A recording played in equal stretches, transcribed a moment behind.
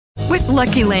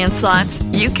Lucky Land Slots,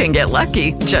 you can get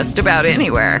lucky just about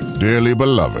anywhere. Dearly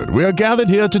beloved, we are gathered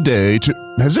here today to...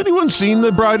 Has anyone seen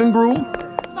the bride and groom?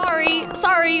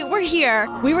 Sorry, we're here.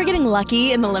 We were getting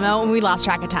lucky in the limo and we lost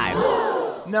track of time.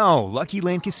 No, Lucky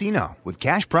Land Casino, with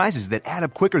cash prizes that add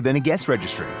up quicker than a guest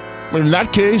registry. In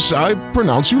that case, I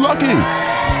pronounce you lucky.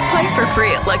 Play for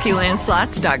free at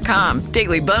LuckyLandSlots.com.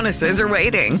 Daily bonuses are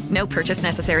waiting. No purchase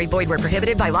necessary. Void where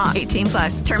prohibited by law.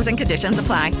 18+. Terms and conditions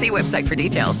apply. See website for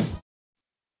details.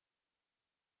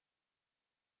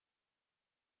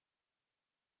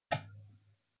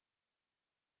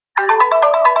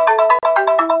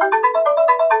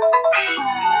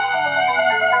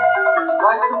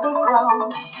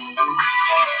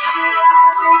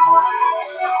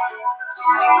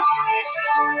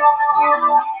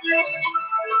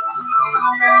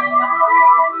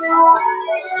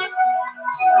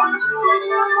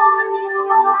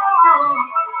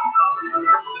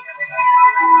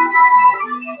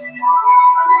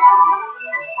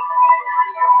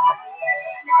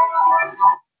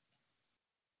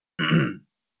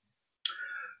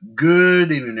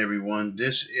 Good evening, everyone.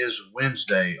 This is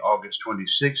Wednesday, August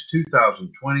 26,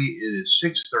 2020. It is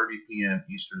 6:30 p.m.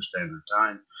 Eastern Standard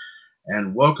Time,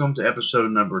 and welcome to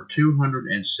episode number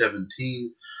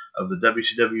 217 of the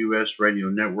WCWUS Radio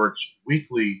Network's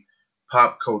weekly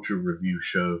pop culture review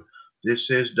show.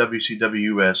 This is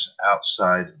WCWUS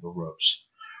Outside the Ropes.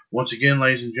 Once again,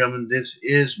 ladies and gentlemen, this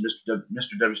is Mr.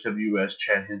 WCWUS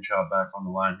Chad Henshaw back on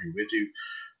the line here with you.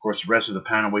 Of course, the rest of the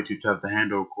panel way too tough to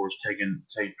handle. Of course, trying to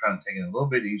take it a little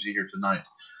bit easy here tonight,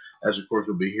 as of course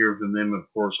we'll be hearing from them, of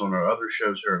course, on our other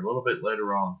shows here a little bit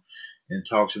later on, and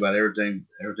talks about everything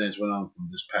that's went on from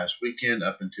this past weekend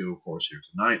up until, of course, here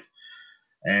tonight,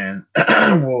 and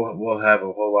we'll have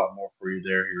a whole lot more for you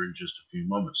there here in just a few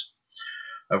moments.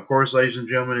 Of course, ladies and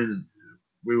gentlemen,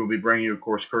 we will be bringing you, of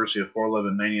course, courtesy of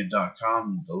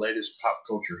 411mania.com, the latest pop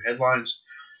culture headlines,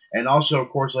 and also, of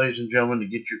course, ladies and gentlemen,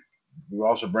 we'll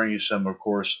also bring you some, of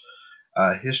course,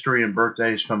 history and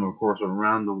birthdays from, of course,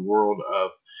 around the world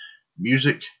of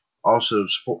music. Also,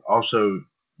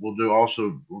 we'll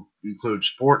include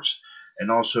sports and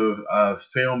also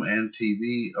film and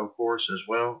TV, of course, as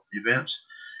well, events.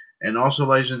 And also,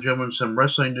 ladies and gentlemen, some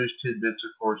wrestling news tidbits,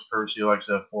 of course, courtesy like I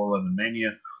said, 411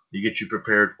 Mania, to get you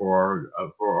prepared for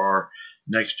our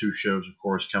next two shows, of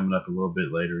course, coming up a little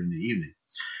bit later in the evening.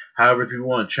 However, if you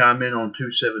want to chime in on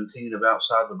 217 of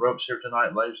Outside the Ropes here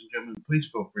tonight, ladies and gentlemen, please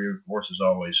feel free, of course, as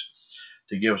always,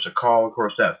 to give us a call. Of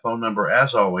course, that phone number,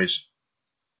 as always,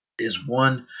 is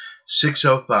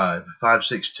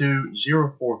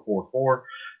 1-605-562-0444.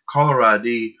 Caller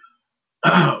ID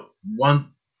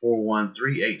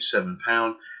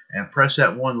 141387#, and press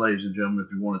that 1, ladies and gentlemen,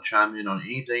 if you want to chime in on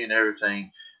anything and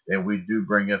everything that we do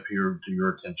bring up here to your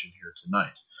attention here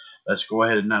tonight. Let's go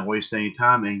ahead and not waste any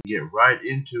time and get right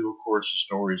into, of course, the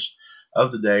stories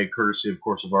of the day, courtesy, of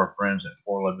course, of our friends at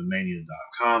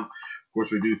 411mania.com. Of course,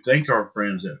 we do thank our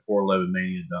friends at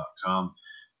 411mania.com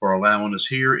for allowing us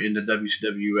here in the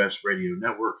WCWUS Radio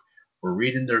Network for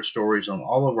reading their stories on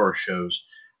all of our shows,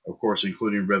 of course,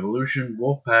 including Revolution,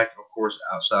 Wolfpack, of course,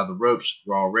 Outside the Ropes,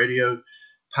 Raw Radio,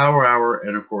 Power Hour,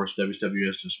 and, of course,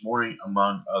 WCWUS This Morning,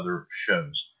 among other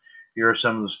shows. Here are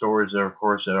some of the stories that, of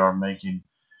course, that are making,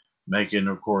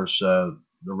 of course, the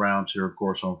rounds here, of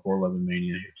course, on 411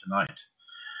 Mania here tonight.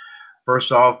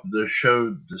 First off, the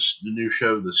new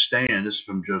show, The Stand. This is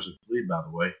from Joseph Lee, by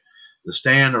the way. The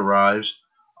Stand arrives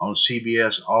on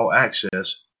CBS All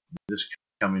Access this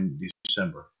coming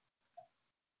December.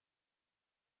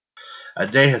 A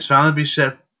date has finally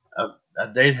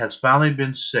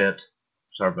been set.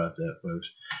 Sorry about that,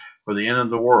 folks. For the end of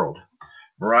the world.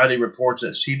 Variety reports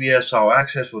that CBS All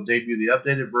Access will debut the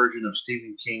updated version of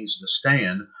Stephen King's The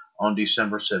Stand on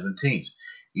December 17th.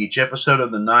 Each episode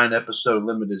of the 9-episode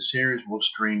limited series will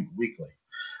stream weekly.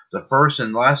 The first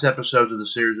and last episodes of the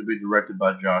series will be directed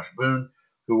by Josh Boone,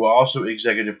 who will also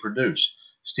executive produce.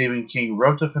 Stephen King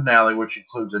wrote the finale, which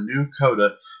includes a new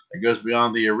coda that goes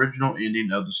beyond the original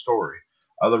ending of the story.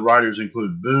 Other writers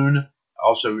include Boone,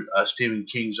 also Stephen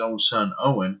King's own son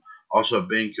Owen, also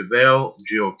Ben Cavell,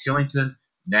 Jill Killington,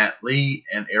 Nat Lee,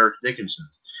 and Eric Dickinson.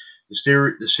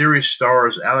 The series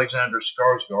stars Alexander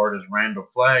Skarsgård as Randall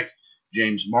Flagg,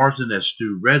 James Marsden as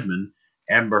Stu Redmond,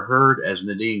 Amber Heard as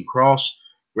Nadine Cross,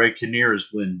 Greg Kinnear as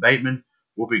Glenn Bateman,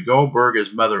 Whoopi Goldberg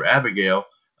as Mother Abigail,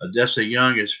 Odessa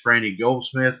Young as Franny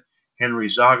Goldsmith, Henry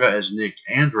Zaga as Nick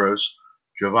Andros,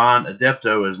 Jovan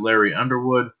Adepto as Larry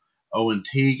Underwood, Owen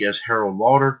Teague as Harold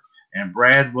Lauder, and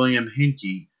Brad William Hink,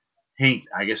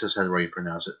 I guess that's how you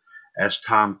pronounce it, as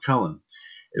Tom Cullen.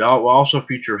 It will also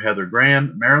feature Heather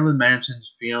Graham, Marilyn Manson,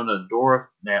 Fiona Dourif,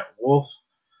 Nat Wolff,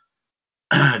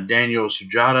 Daniel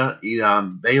Sujata,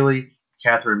 Ian Bailey,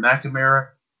 Catherine McNamara,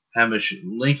 Hamish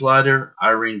Linklater,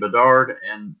 Irene Bedard,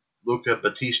 and Luca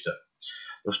Batista.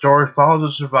 The story follows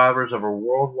the survivors of a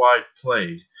worldwide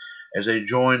plague as they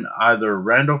join either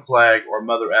Randall Flagg or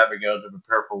Mother Abigail to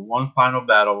prepare for one final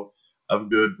battle of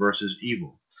good versus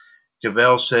evil.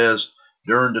 Cavell says,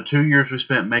 during the 2 years we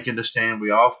spent making the stand,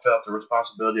 we all felt the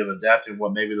responsibility of adapting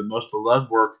what may be the most beloved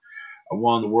work of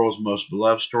one of the world's most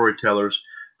beloved storytellers,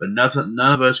 but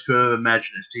none of us could have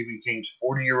imagined that Stephen King's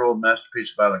 40-year-old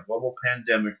masterpiece about a global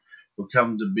pandemic would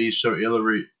come to be so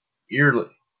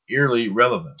eerily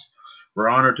relevant. We're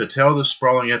honored to tell this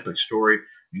sprawling epic story,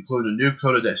 including a new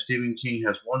coda that Stephen King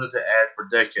has wanted to add for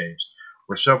decades.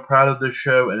 We're so proud of this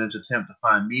show and its attempt to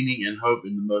find meaning and hope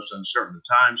in the most uncertain of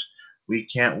times. We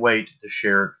can't wait to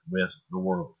share it with the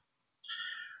world.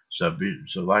 So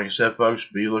like I said, folks,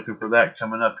 be looking for that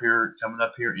coming up here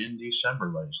in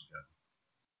December, ladies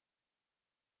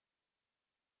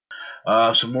and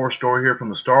gentlemen. Some more story here from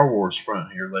the Star Wars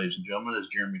front here, ladies and gentlemen, as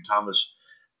Jeremy Thomas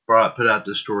put out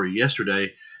this story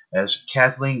yesterday, as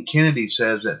Kathleen Kennedy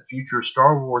says that future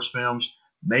Star Wars films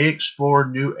may explore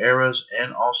new eras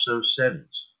and also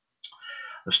settings.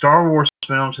 The Star Wars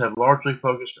films have largely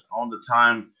focused on the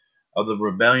time of the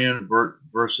rebellion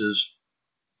versus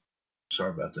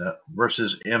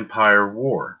Empire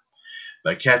War.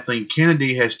 But Kathleen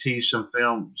Kennedy has teased some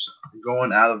films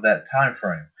going out of that time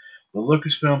frame. The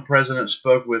Lucasfilm president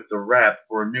spoke with The Wrap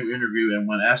for a new interview, and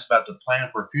when asked about the plan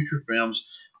for future films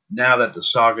now that the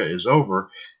saga is over,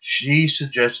 she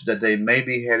suggested that they may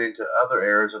be heading to other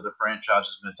eras of the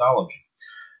franchise's mythology.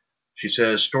 She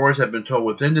says stories have been told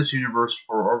within this universe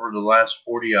for over the last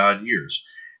 40-odd years,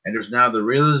 and there's now the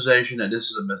realization that this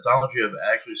is a mythology that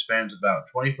actually spans about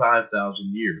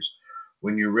 25,000 years.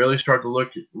 When you really start to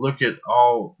look at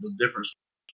all the different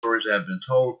stories that have been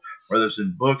told, whether it's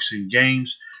in books and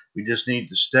games, we just need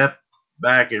to step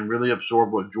back and really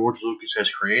absorb what George Lucas has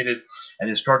created and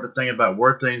then start to think about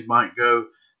where things might go.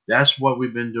 That's what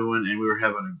we've been doing, and we were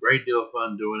having a great deal of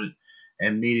fun doing it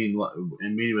and meeting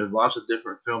with lots of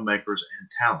different filmmakers and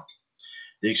talent.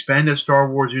 The expanded Star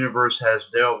Wars universe has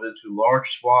delved into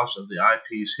large swaths of the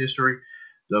IP's history,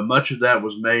 though much of that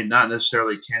was made not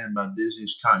necessarily canon by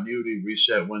Disney's continuity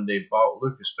reset when they bought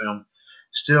Lucasfilm.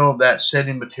 Still, that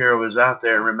setting material is out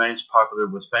there and remains popular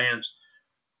with fans.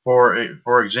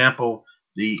 For example,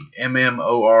 the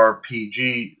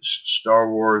MMORPG Star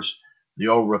Wars The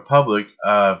Old Republic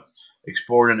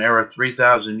explored an era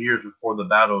 3,000 years before the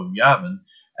Battle of Yavin,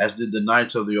 as did the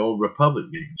Knights of the Old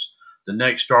Republic games. The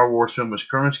next Star Wars film is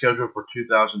currently scheduled for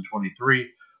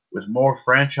 2023, with more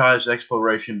franchise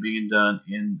exploration being done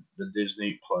in the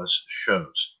Disney Plus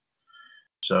shows.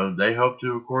 So they hope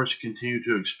to, of course, continue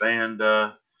to expand,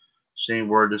 seeing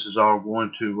where this is all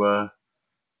going to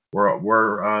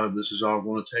where this is all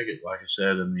going to take it. Like I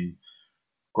said, I mean,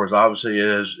 of course, obviously,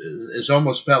 it's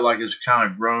almost felt like it's kind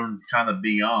of grown kind of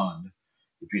beyond.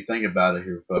 If you think about it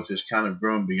here, folks, it's kind of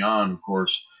grown beyond, of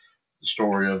course, the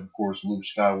story of course, Luke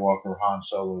Skywalker, Han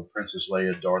Solo, Princess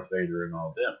Leia, Darth Vader, and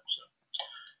all them. So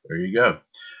there you go.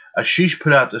 Ashish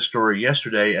put out this story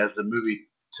yesterday as the movie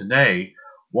Today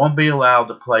won't be allowed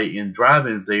to play in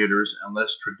drive-in theaters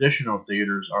unless traditional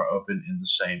theaters are open in the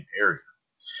same area.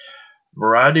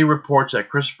 Variety reports that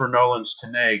Christopher Nolan's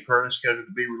Tenet, currently scheduled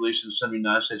to be released in some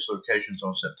United States locations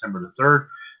on September the 3rd,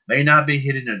 may not be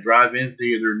hitting a drive-in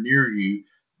theater near you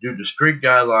due to strict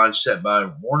guidelines set by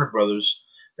Warner Brothers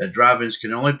that drive-ins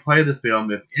can only play the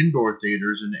film if indoor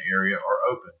theaters in the area are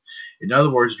open. In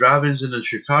other words, drive-ins in the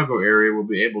Chicago area will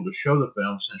be able to show the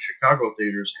film since Chicago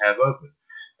theaters have opened,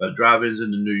 but drive-ins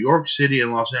in the New York City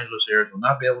and Los Angeles areas will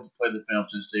not be able to play the film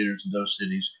since theaters in those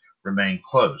cities remain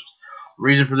closed. The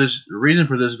reason for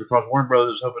this is because Warner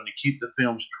Brothers is hoping to keep the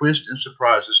film's twists and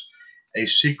surprises a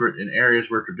secret in areas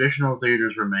where traditional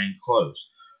theaters remain closed.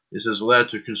 This has led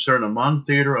to concern among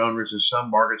theater owners in some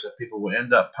markets that people will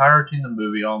end up pirating the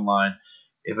movie online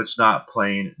if it's not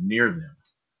playing near them.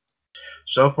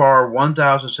 So far,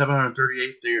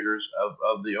 1,738 theaters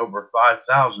of the over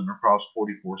 5,000 across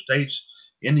 44 states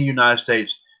in the United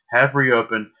States have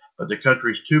reopened, but the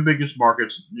country's two biggest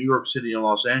markets, New York City and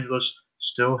Los Angeles,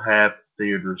 still have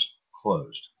theaters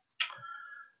closed.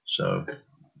 So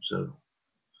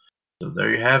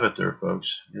there you have it there,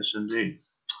 folks. Yes, indeed.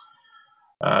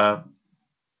 Of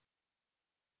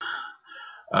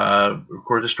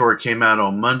course, the story came out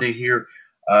on Monday here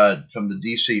from the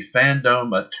DC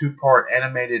Fandom. A two-part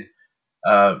animated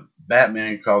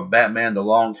Batman called Batman The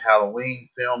Long Halloween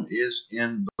film is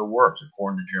in the works,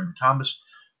 according to Jeremy Thomas.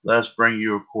 Let's bring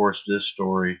you, of course, this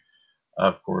story,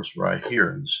 of course, right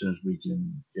here. And as soon as we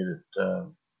can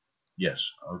Yes.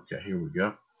 Okay, here we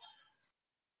go.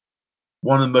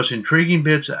 One of the most intriguing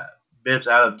bits out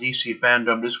of DC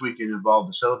fandom this weekend involved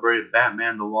the celebrated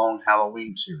Batman The Long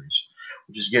Halloween series,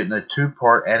 which is getting a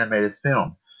two-part animated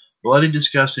film. Bloody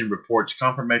Disgusting reports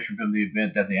confirmation from the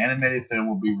event that the animated film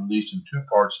will be released in two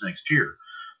parts next year.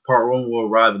 Part 1 will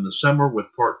arrive in the summer,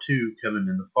 with Part 2 coming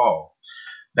in the fall.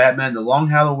 Batman The Long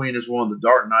Halloween is one of the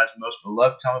Dark Knight's most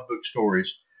beloved comic book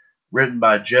stories, written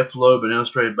by Jeff Loeb and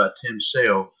illustrated by Tim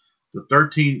Sale. The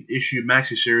 13-issue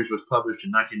maxi series was published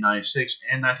in 1996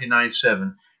 and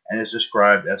 1997 and is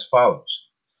described as follows.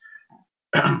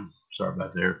 Sorry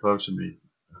about that, folks.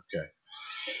 Okay.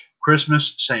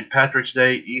 Christmas, St. Patrick's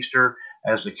Day, Easter.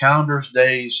 As the calendar's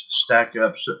days stack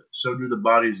up, so do the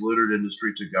bodies littered in the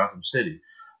streets of Gotham City.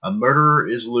 A murderer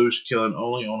is loose, killing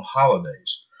only on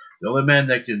holidays. The only man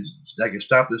that can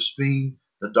stop this fiend,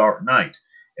 the Dark Knight.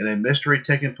 In a mystery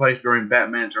taking place during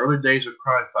Batman's early days of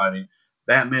crime fighting,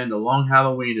 Batman The Long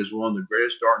Halloween is one of the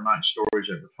greatest Dark Knight stories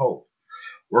ever told.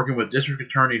 Working with District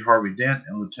Attorney Harvey Dent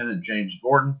and Lieutenant James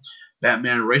Gordon,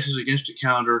 Batman races against the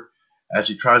calendar as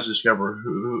he tries to discover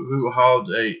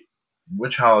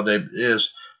which holiday it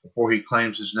is before he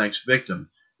claims his next victim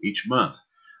each month.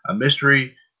 A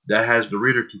mystery that has the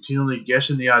reader continually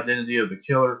guessing the identity of the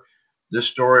killer. This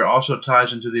story also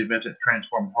ties into the events that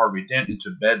transform Harvey Dent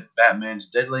into Batman's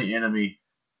deadly enemy,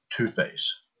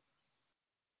 Two-Face.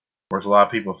 Of course, a lot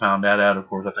of people found that out, of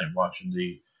course, I think watching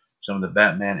some of the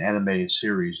Batman animated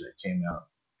series that came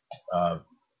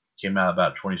out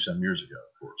about 20-some years ago,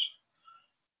 of course.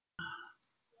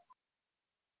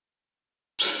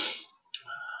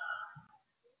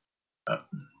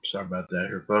 Sorry about that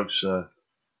here, folks.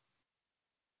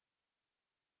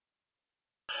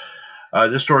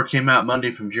 This story came out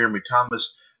Monday from Jeremy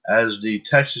Thomas as the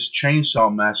Texas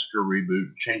Chainsaw Massacre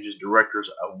reboot changes directors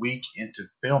a week into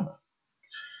filming.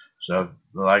 So,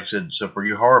 like I said, for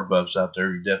you horror buffs out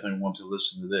there, you definitely want to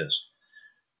listen to this.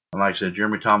 And like I said,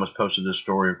 Jeremy Thomas posted this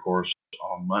story, of course,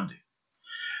 on Monday.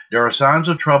 There are signs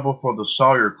of trouble for the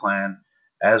Sawyer clan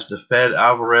as the Fed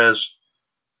Alvarez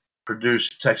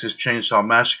produced Texas Chainsaw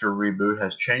Massacre reboot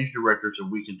has changed directors a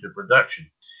week into production.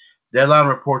 Deadline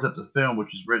reports that the film,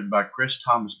 which is written by Chris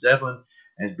Thomas Devlin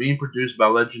and is being produced by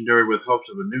Legendary with hopes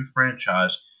of a new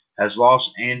franchise, has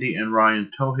lost Andy and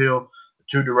Ryan Tohill. The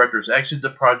two directors exited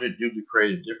the project due to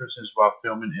creative differences while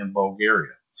filming in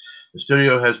Bulgaria. The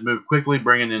studio has moved quickly,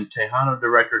 bringing in Tejano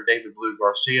director David Blue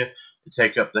Garcia to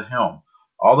take up the helm.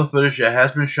 All the footage that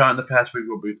has been shot in the past week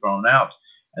will be thrown out,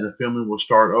 and the filming will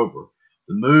start over.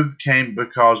 The move came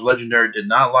because Legendary did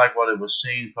not like what it was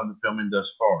seeing from the filming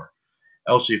thus far.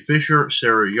 Elsie Fisher,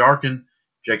 Sarah Yarkin,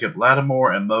 Jacob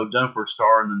Lattimore, and Mo Dunford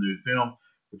star in the new film,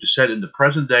 which is set in the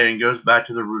present day and goes back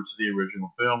to the roots of the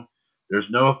original film. There's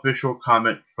no official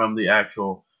comment from the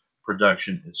actual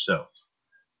production itself.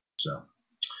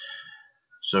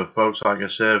 So folks, like I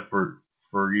said, for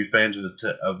you fans of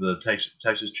the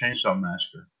Texas Chainsaw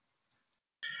Massacre.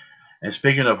 And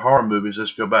speaking of horror movies,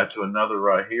 let's go back to another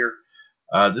right here.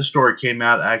 This story came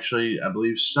out actually, I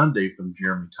believe, Sunday from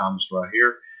Jeremy Thomas right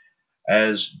here,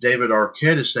 as David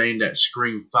Arquette is saying that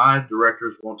Scream 5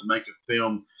 directors want to make a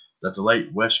film that the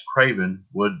late Wes Craven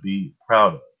would be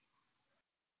proud of.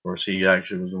 Of course, he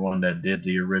actually was the one that did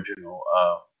the original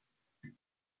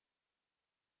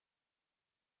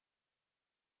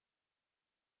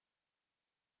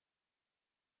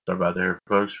sorry about there,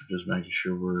 folks. We're just making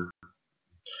sure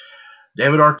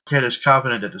David Arquette is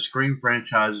confident that the Scream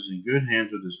franchise is in good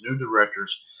hands with his new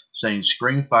directors, saying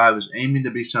Scream 5 is aiming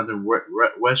to be something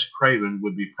Wes Craven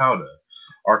would be proud of.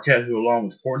 Arquette, who along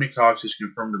with Courtney Cox has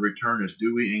confirmed to return as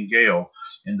Dewey and Gale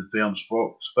in the film,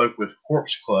 spoke with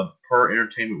Corpse Club per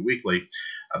Entertainment Weekly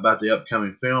about the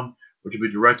upcoming film, which will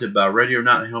be directed by Ready or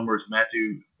Not Hilmer's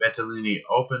Matthew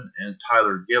Bettinelli-Open and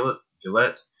Tyler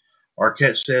Gillette.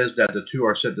 Arquette says that the two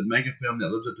are set to make a film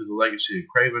that lives up to the legacy of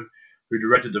Craven, who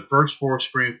directed the first 4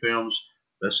 Scream films,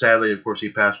 but sadly, of course, he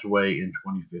passed away in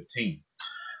 2015.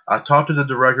 I talked to the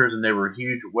directors, and they were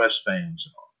huge Wes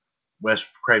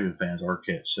Craven fans,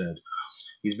 Arquette said.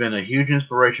 He's been a huge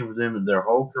inspiration for them in their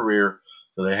whole career,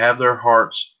 so they have their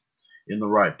hearts in the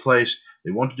right place.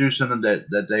 They want to do something that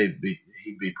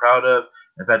he'd be proud of.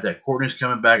 In fact, that Courtney's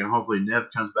coming back, and hopefully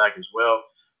Nev comes back as well.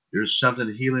 There's something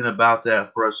healing about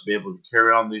that for us to be able to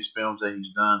carry on these films that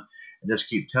he's done and just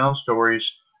keep telling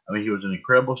stories. I mean, he was an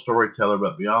incredible storyteller,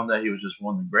 but beyond that, he was just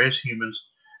one of the greatest humans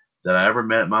that I ever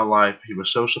met in my life. He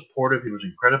was so supportive. He was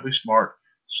incredibly smart,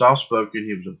 soft-spoken.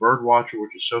 He was a bird watcher,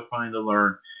 which is so funny to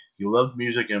learn. He loved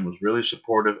music and was really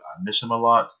supportive. I miss him a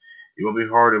lot. It will be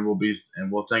hard, and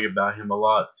we'll think about him a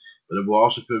lot, but it will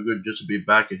also feel good just to be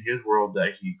back in his world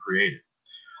that he created.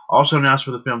 Also announced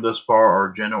for the film thus far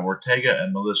are Jenna Ortega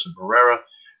and Melissa Barrera,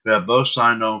 who have both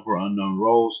signed on for unknown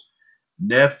roles.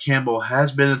 Neve Campbell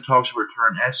has been in talks to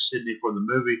return as Sydney for the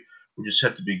movie, which is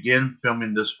set to begin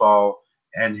filming this fall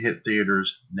and hit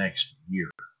theaters next year.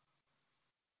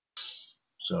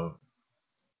 So,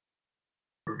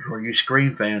 for you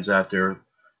Scream fans out there,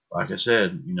 like I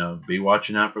said, be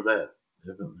watching out for that.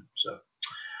 Definitely. So,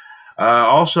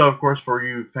 also, of course, for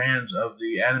you fans of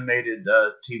the animated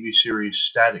TV series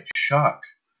Static Shock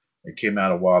that came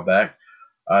out a while back,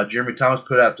 Jeremy Thomas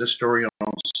put out this story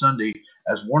on Sunday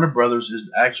as Warner Brothers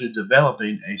is actually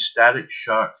developing a Static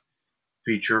Shock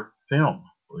feature film,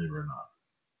 believe it or not.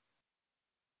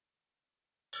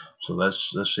 So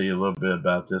let's see a little bit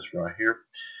about this right here.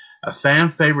 A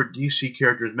fan favorite DC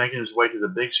character is making his way to the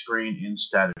big screen in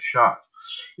Static Shock.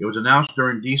 It was announced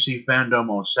during DC Fandom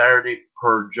on Saturday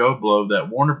per Joe Blow that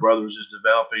Warner Brothers is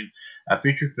developing a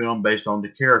feature film based on the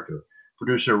character.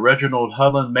 Producer Reginald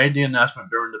Hudlin made the announcement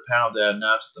during the panel that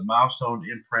announced that the Milestone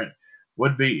imprint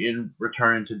would be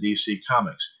returning to DC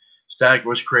Comics. Static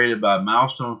was created by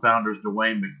Milestone founders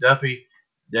Dwayne McDuffie,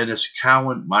 Dennis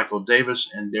Cowan, Michael Davis,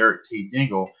 and Derek T.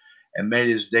 Dingle, and made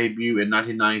his debut in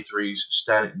 1993's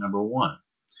Static #1.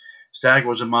 Static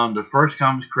was among the first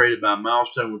comics created by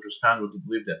Milestone, which was founded with the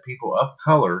belief that people of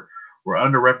color were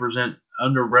underrepresented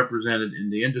in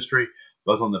the industry,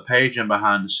 both on the page and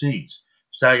behind the scenes.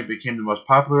 Static became the most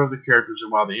popular of the characters,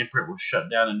 and while the imprint was shut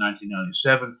down in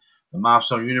 1997, the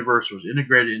Milestone universe was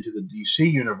integrated into the DC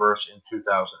universe in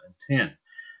 2010.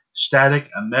 Static,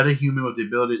 a meta-human with the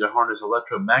ability to harness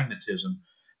electromagnetism,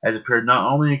 has appeared not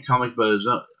only in comics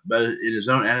but in his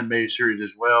own animated series as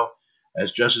well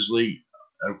as Justice League,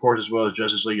 of course, as well as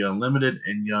Justice League Unlimited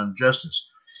and Young Justice.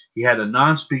 He had a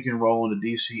non-speaking role in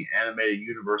the DC animated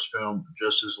universe film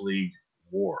Justice League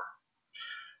War.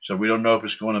 So we don't know if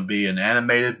it's going to be an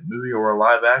animated movie or a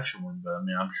live-action one, but I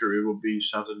mean, I'm sure it will be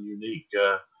something unique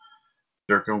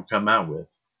they're going to come out with.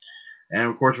 And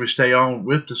of course, we stay on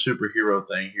with the superhero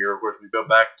thing here. Of course, we go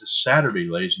back to Saturday,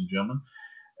 ladies and gentlemen,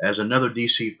 as another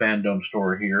DC Fandom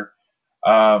story here.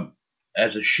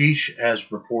 As Ashish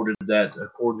has reported that,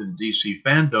 according to DC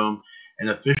Fandom, an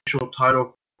official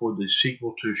title for the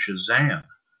sequel to Shazam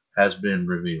has been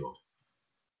revealed.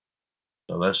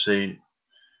 So let's see.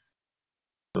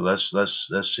 So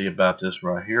let's see about this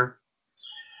right here.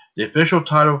 The official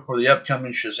title for the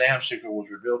upcoming Shazam sequel was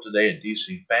revealed today at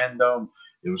DC Fandom.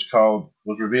 It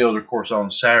was revealed, of course, on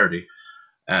Saturday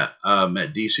at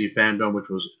DC Fandom, which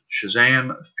was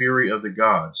Shazam: Fury of the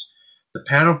Gods. The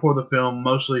panel for the film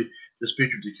mostly just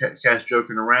featured the cast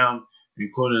joking around,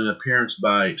 including an appearance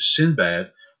by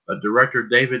Sinbad, but director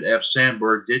David F.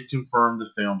 Sandberg did confirm the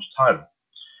film's title.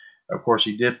 Of course,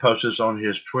 he did post this on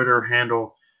his Twitter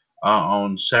handle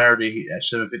on Saturday at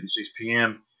 7:56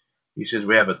 p.m. He says,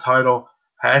 "We have a title,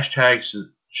 hashtag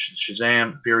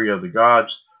Shazam, Fury of the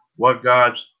Gods. What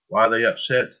gods? Why are they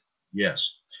upset?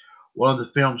 Yes." One of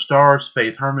the film's stars,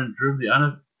 Faith Herman, drew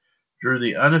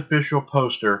the unofficial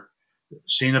poster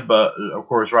seen above, of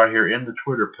course, right here in the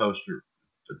Twitter poster,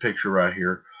 the picture right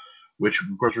here, which,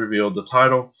 of course, revealed the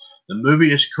title. The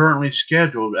movie is currently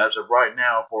scheduled, as of right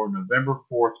now, for November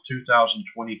 4th,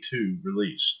 2022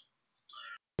 release.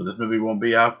 So this movie won't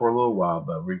be out for a little while,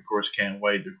 but we, of course, can't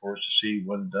wait, of course, to see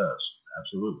what it does.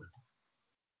 Absolutely.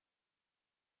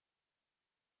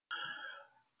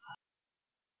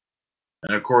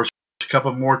 And, of course, a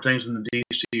couple more things in the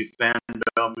DC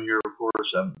Fandom here, of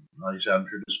course. Like I said, I'm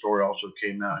sure the story also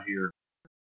came out here.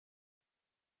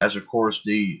 As, of course,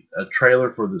 the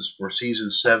trailer for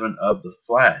Season 7 of The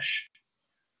Flash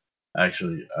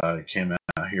actually came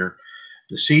out here.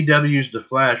 The CW's The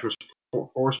Flash was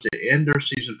forced to end their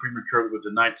season prematurely with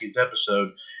the 19th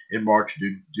episode in March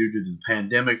due to the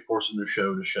pandemic, forcing the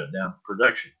show to shut down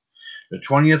production. The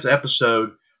 20th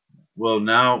episode will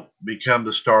now become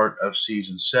the start of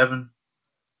Season 7,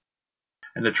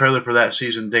 and the trailer for that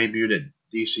season debuted at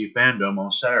DC Fandom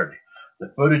on Saturday.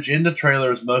 The footage in the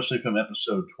trailer is mostly from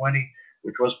episode 20,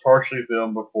 which was partially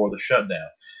filmed before the shutdown.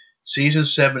 Season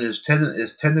 7 is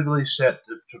tentatively set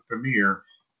to premiere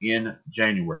in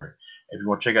January. If you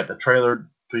want to check out the trailer,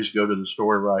 please go to the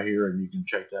story right here, and you can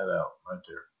check that out right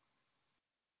there.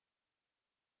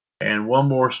 And one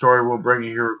more story we'll bring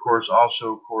you here, of course,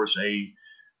 also, of course,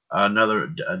 another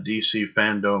DC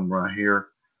Fandom right here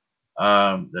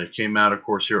that came out, of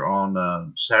course, here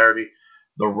on Saturday.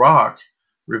 The Rock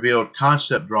revealed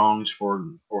concept drawings for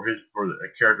a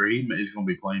character he's going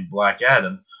to be playing, Black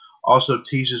Adam. Also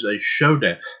teases a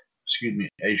showdown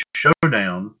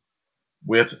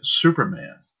with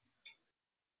Superman.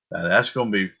 Now, that's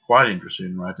going to be quite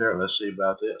interesting right there. Let's see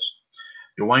about this.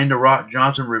 Dwayne "The Rock"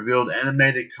 Johnson revealed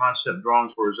animated concept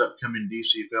drawings for his upcoming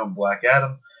DC film Black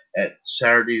Adam at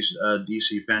Saturday's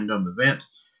DC Fandom event.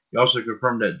 He also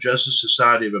confirmed that Justice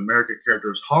Society of America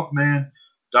characters Hawkman,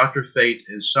 Dr. Fate,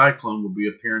 and Cyclone will be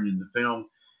appearing in the film.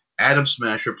 Atom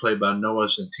Smasher, played by Noah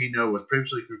Centineo, was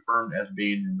previously confirmed as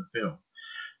being in the film.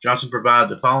 Johnson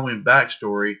provided the following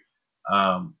backstory,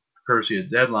 courtesy of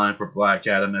Deadline, for Black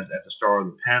Adam at the start of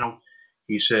the panel.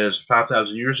 He says,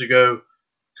 5,000 years ago,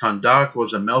 Kahndaq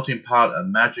was a melting pot of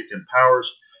magic and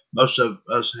powers. Most of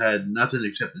us had nothing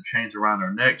except the chains around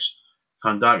our necks.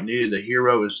 Kahndaq needed a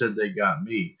hero. Instead, they got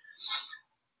me.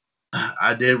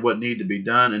 I did what needed to be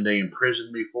done, and they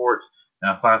imprisoned me for it.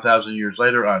 Now, 5,000 years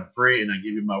later, I'm free, and I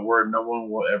give you my word, no one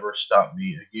will ever stop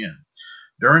me again.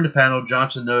 During the panel,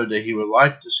 Johnson noted that he would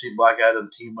like to see Black Adam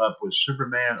team up with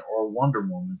Superman or Wonder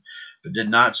Woman, but did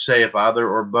not say if either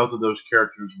or both of those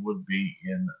characters would be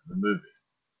in the movie.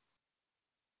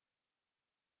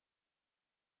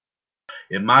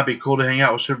 It might be cool to hang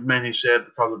out with Superman, he said,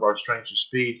 because of our strength and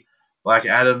speed. Black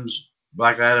Adam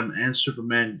and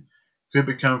Superman could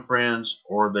become friends,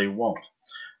 or they won't.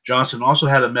 Johnson also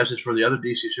had a message for the other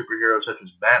DC superheroes such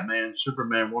as Batman,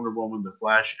 Superman, Wonder Woman, The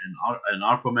Flash, and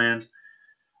Aquaman.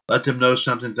 Let them know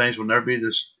something. Things will never be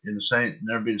the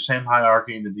same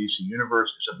hierarchy in the DC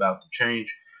universe. It's about to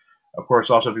change. Of course,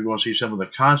 also if you want to see some of the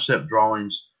concept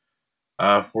drawings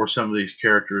for some of these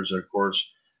characters, of course,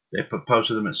 they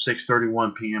posted them at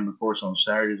 6:31 p.m. of course on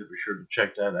Saturdays. Be sure to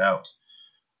check that out.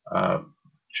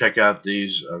 Check out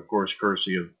these, of course,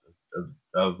 courtesy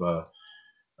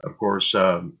of course,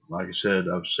 like I said,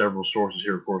 of several sources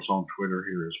here, of course, on Twitter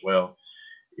here as well.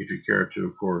 If you care to,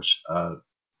 of course,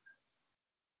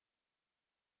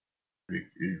 if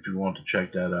you want to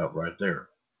check that out right there.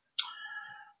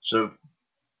 So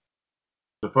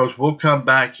folks, we'll come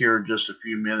back here in just a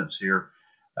few minutes here.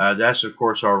 That's, of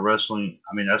course, our wrestling.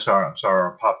 That's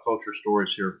our pop culture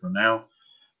stories here for now.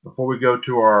 Before we go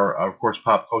to our, of course,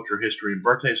 pop culture history and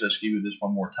birthdays, let's give you this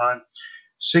one more time.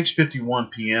 6:51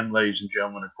 p.m., ladies and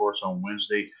gentlemen, of course, on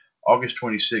Wednesday, August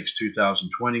 26,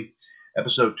 2020,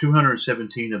 episode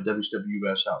 217 of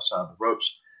WCWUS Outside the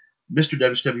Ropes. Mr.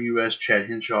 WCWUS Chad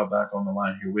Henshaw back on the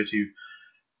line here with you.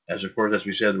 As, of course, as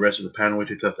we said, the rest of the panel, we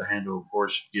took up the handle, of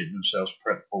course, getting themselves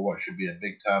prepped for what should be a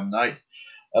big-time night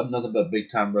of nothing but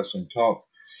big-time wrestling talk.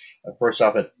 First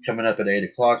off, coming up at 8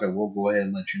 o'clock, I will go ahead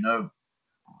and let you know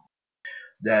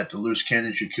that the Loose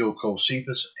Cannon Shaquille Cole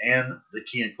Cephas and the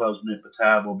Key and Clubsman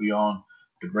Patab will be on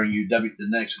to bring you the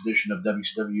next edition of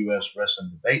WCWUS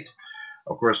Wrestling Debate.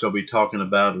 Of course, they'll be talking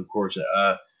about, of course,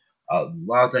 a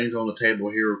lot of things on the table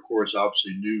here. Of course,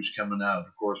 obviously news coming out,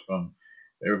 of course, from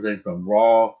everything from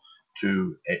Raw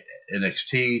to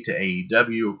NXT to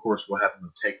AEW. Of course, what happened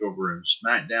with TakeOver and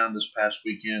SmackDown this past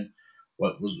weekend.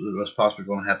 What was possibly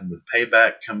going to happen with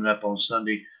Payback coming up on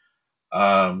Sunday.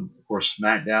 Of course,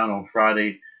 SmackDown on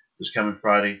Friday, this coming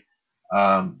Friday.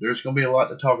 There's going to be a lot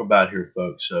to talk about here,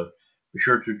 folks. So be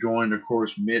sure to join, of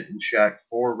course, Mitt and Shaq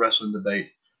for Wrestling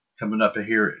Debate coming up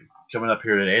here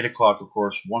at 8 o'clock, of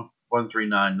course,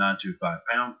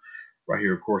 139-925 right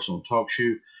here, of course, on Talk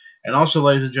Shoe. And also,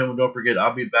 ladies and gentlemen, don't forget,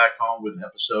 I'll be back on with an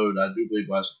episode, I do believe,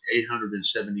 was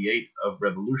 878 of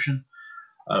Revolution,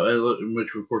 in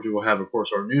which, of course, we will have, of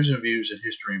course, our news and views and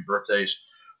history and birthdays.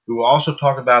 We will also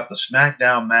talk about the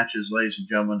SmackDown matches, ladies and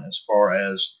gentlemen, as far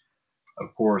as,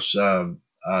 of course,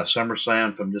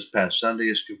 SummerSlam from this past Sunday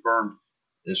is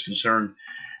concerned.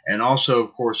 And also,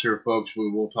 of course, here, folks, we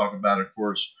will talk about, of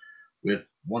course, with,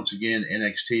 once again,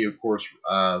 NXT, of course,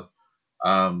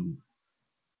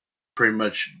 pretty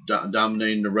much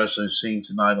dominating the wrestling scene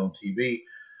tonight on TV.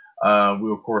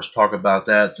 We'll, of course, talk about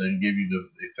that and give you the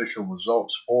official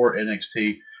results for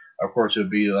NXT. Of course, it'll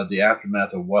be the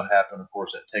aftermath of what happened, of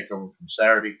course, at TakeOver from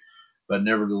Saturday. But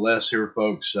nevertheless, here,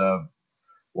 folks,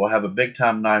 we'll have a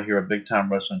big-time night here, a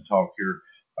big-time wrestling talk here.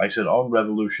 Like I said, on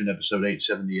Revolution, episode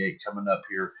 878, coming up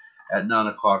here at 9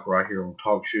 o'clock right here on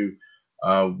Talk Shoe,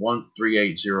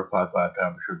 138-055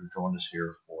 pound. Be sure to join us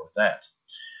here for that.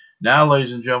 Now,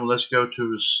 ladies and gentlemen, let's go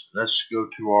to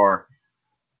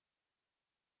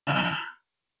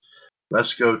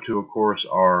of course,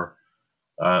 our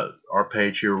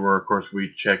page here, where, of course,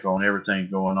 we check on everything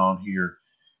going on here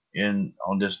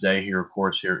on this day here, of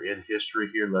course, here in history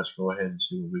here. Let's go ahead and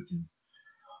see what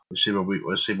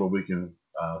we can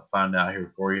find out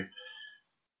here for you.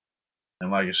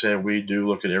 And like I said, we do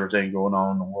look at everything going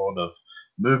on in the world of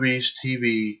movies,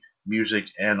 TV, music,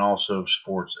 and also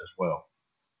sports as well.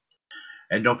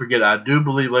 And don't forget, I do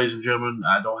believe, ladies and gentlemen,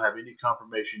 I don't have any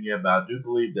confirmation yet, but I do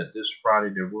believe that this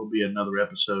Friday there will be another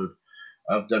episode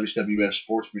of WCWUS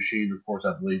Sports Machine. Of course,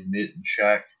 I believe Mitt and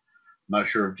Shaq not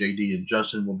sure if JD and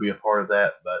Justin will be a part of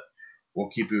that, but we'll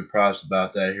keep you apprised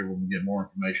about that here when we get more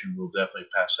information. We'll definitely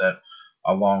pass that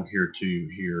along here to you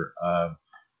here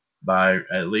by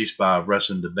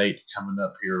Wrestling Debate coming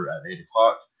up here at 8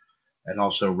 o'clock, and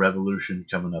also Revolution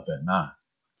coming up at 9.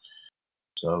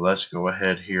 So let's go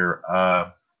ahead here.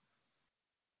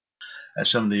 As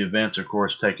some of the events, of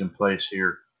course, taking place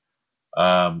here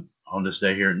on this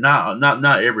day here.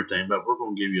 Not everything, but we're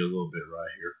going to give you a little bit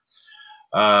right here.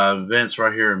 Events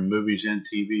right here in movies and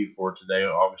TV for today,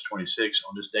 August 26th.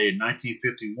 On this day in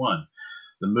 1951,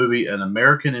 the movie An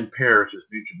American in Paris with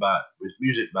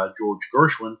music by George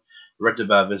Gershwin, directed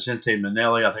by Vicente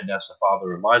Minnelli. I think that's the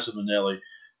father of Liza Minnelli,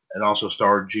 and also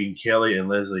starred Gene Kelly and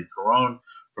Leslie Caron.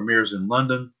 Premieres in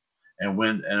London,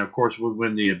 and of course would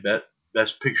win the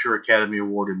Best Picture Academy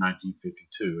Award in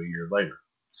 1952, a year later.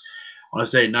 On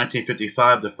this day in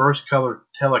 1955, the first color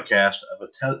telecast of a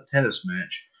tennis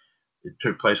match. It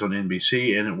took place on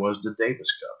NBC, and it was the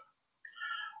Davis Cup.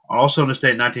 Also on this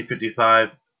day in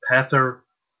 1955, Pather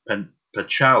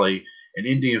Panchali, an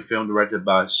Indian film directed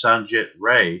by Sanjit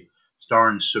Ray,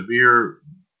 starring Subir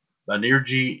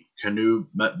Banerjee, Kanu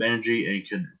Banerjee,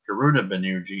 and Karuna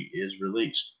Banerjee, is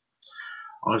released.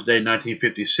 On this day in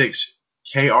 1956,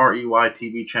 KREY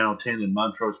TV Channel 10 in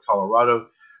Montrose, Colorado,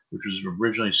 which was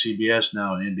originally CBS,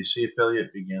 now an NBC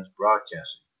affiliate, begins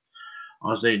broadcasting.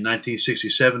 On this day in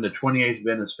 1967, the 28th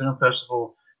Venice Film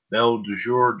Festival, Belle de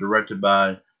Jour, directed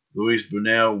by Louis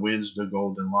Buñuel, wins the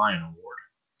Golden Lion Award.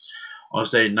 On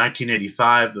this day in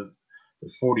 1985, the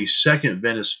 42nd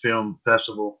Venice Film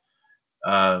Festival,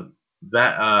 I'm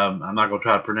not going to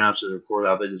try to pronounce it, of course,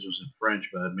 I think this was in French,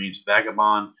 but it means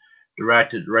Vagabond,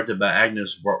 directed by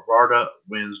Agnes Varda,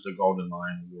 wins the Golden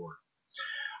Lion Award.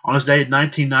 On this day in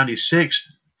 1996,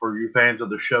 for you fans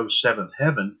of the show Seventh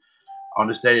Heaven, on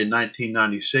this day in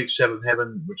 1996, Seventh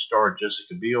Heaven, which starred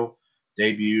Jessica Biel,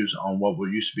 debuts on what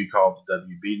used to be called the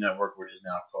WB Network, which is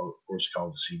now, of course,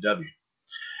 called the CW.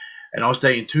 And on this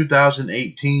day in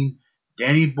 2018,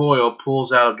 Danny Boyle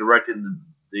pulls out of directing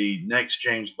the next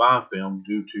James Bond film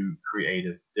due to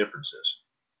creative differences.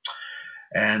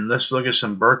 And let's look at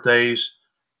some birthdays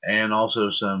and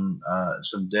also some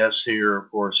deaths here, of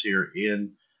course, here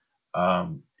in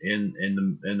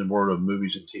the world of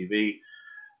movies and TV.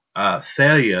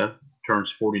 Thalia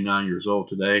turns 49 years old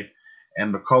today,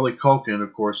 and Macaulay Culkin,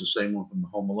 of course, the same one from the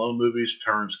Home Alone movies,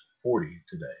 turns 40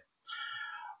 today.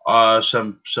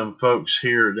 Some folks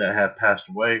here that have passed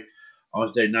away. On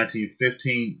this day,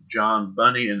 1915, John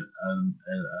Bunny, a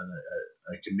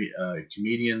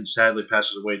comedian, sadly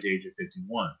passes away at the age of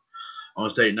 51. On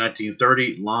this day,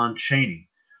 1930, Lon Chaney,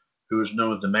 who is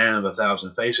known as the Man of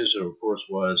 1,000 Faces, who of course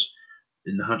was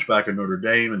in The Hunchback of Notre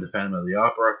Dame and The Phantom of the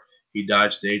Opera. He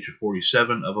died at the age of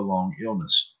 47 of a long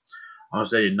illness. On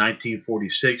this day, in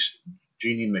 1946,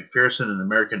 Jeannie McPherson, an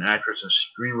American actress and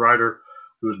screenwriter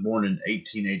who was born in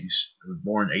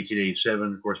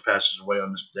 1887, of course, passes away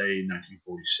on this day in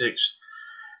 1946.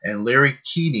 And Larry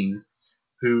Keating,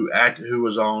 who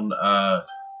was on the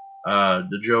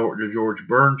George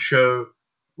Burns Show,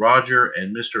 Roger,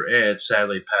 and Mr. Ed,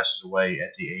 sadly passes away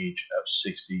at the age of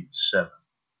 67.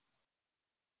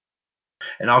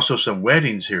 And also some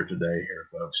weddings here today,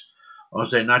 folks. On this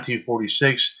day,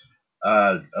 1946,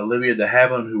 Olivia de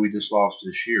Havilland, who we just lost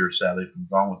this year, sadly, from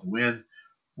Gone with the Wind,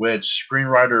 weds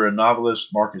screenwriter and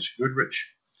novelist Marcus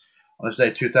Goodrich. On this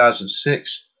day,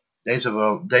 2006, Days of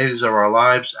Our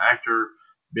Lives actor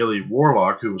Billy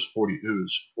Warlock, who was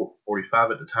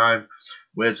 45 at the time,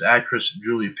 weds actress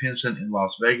Julie Pinson in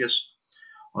Las Vegas.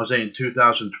 On this day, in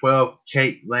 2012,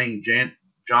 Kate Lang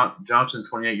Johnson,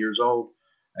 28 years old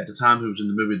at the time, who was in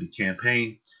the movie The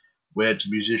Campaign, weds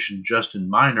musician Justin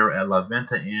Minor at La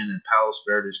Venta Inn in Palos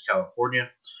Verdes,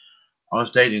 California. On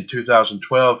this date in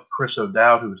 2012, Chris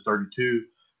O'Dowd, who was 32,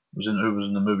 who was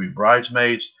in the movie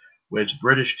Bridesmaids, weds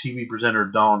British TV presenter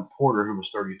Dawn Porter, who was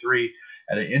 33,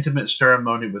 at an intimate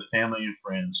ceremony with family and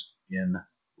friends in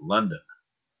London.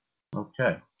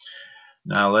 Okay,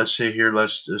 now let's see here.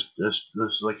 Let's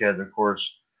look at, of course,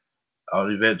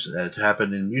 events that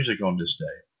happened in music on this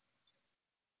day.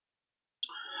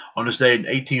 On this day in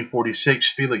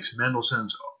 1846, Felix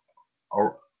Mendelssohn's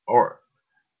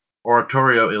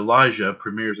oratorio Elijah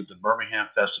premieres at the Birmingham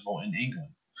Festival in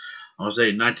England. On this day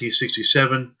in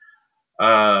 1967,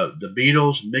 the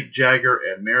Beatles, Mick Jagger,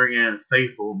 and Marianne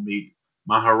Faithfull meet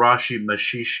Maharishi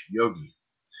Mahesh Yogi.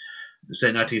 This day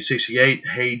in 1968,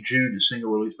 Hey Jude, the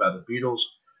single released by the Beatles,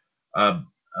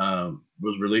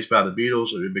 was released by the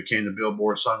Beatles. It became the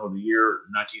Billboard Song of the Year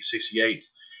in 1968,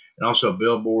 and also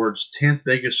Billboard's 10th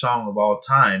biggest song of all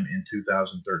time in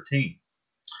 2013.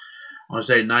 On this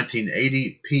day in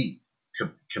 1980, Pete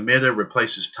Cometa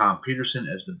replaces Tom Peterson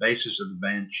as the bassist of the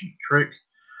band Cheap Trick.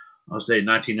 On this date in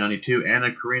 1992,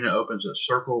 Anna Karina opens a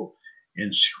Circle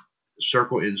in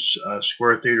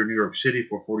Square Theater, New York City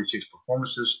for 46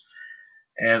 performances.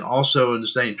 And also in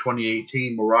this date in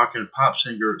 2018, Moroccan pop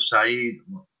singer Saïd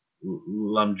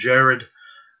Lamjared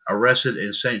arrested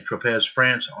in Saint-Tropez,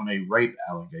 France on a rape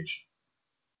allegation.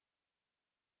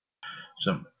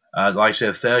 So, like I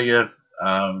said, Thalia,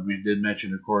 we did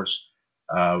mention, of course,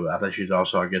 I think she's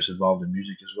also, I guess, involved in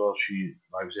music as well. She,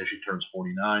 like I said, she turns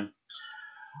 49.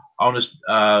 On this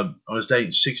date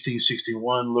in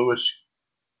 1661, Louis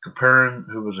Couperin,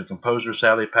 who was a composer,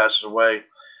 sadly passes away.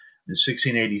 In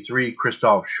 1683,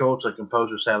 Christoph Schultz, a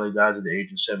composer, sadly died at the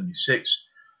age of 76.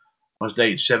 On this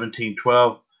date in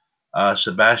 1712,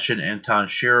 Sebastian Anton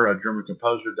Scherer, a German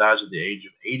composer, dies at the age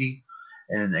of 80.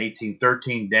 And in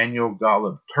 1813, Daniel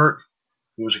Gottlieb Turk,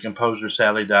 who was a composer,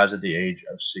 sadly dies at the age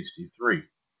of 63.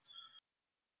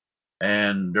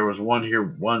 And there was one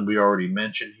we already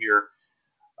mentioned here.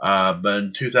 But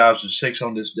in 2006,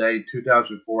 on this day,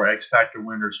 2004 X Factor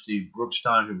winner Steve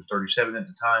Brookstein, who was 37 at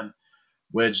the time,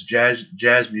 weds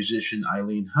jazz musician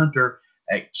Eileen Hunter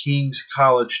at King's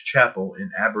College Chapel in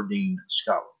Aberdeen,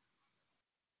 Scotland.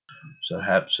 So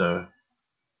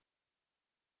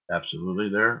absolutely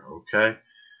there. Okay.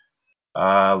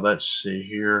 Let's see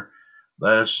here.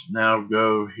 Let us now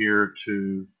go here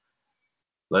to,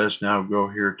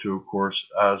 of course,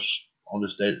 us on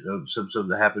this day, something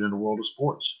that happened in the world of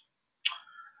sports.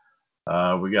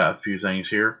 We got a few things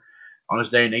here. On this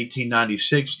day in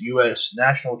 1896, U.S.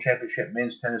 National Championship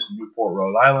Men's Tennis in Newport,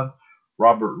 Rhode Island.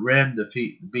 Robert Wren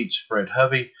beats Fred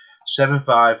Hovey 7-5,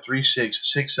 3-6,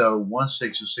 6-0, 1-6,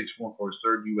 and 6-1 for his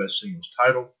third U.S. singles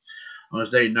title. On this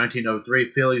day in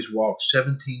 1903, Phillies walked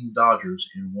 17 Dodgers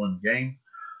in one game.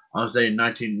 On this day in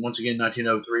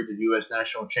 1903, the U.S.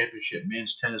 National Championship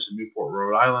Men's Tennis in Newport,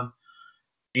 Rhode Island.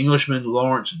 Englishman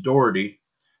Lawrence Doherty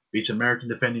beats American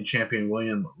defending champion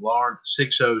William Larned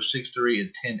 6-0, 6-3,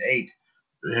 and 10-8.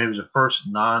 He was the first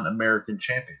non-American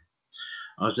champion.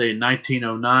 On this day in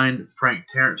 1909, Frank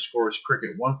Tarrant scores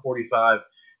cricket 145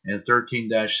 and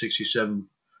 13-67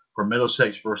 for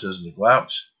Middlesex versus the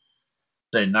Glouts.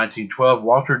 Day in 1912,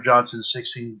 Walter Johnson's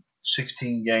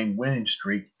 16-game winning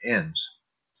streak ends.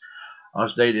 On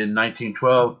this date in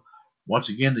 1912, once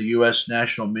again, the U.S.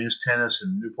 National Men's Tennis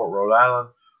in Newport, Rhode Island.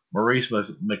 Maurice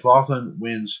McLaughlin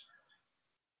wins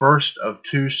first of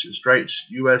two straight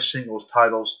U.S. singles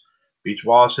titles, beats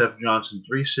Wallace F. Johnson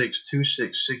 3-6,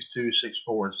 2-6, 6-2,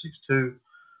 6-4, and 6-2.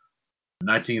 In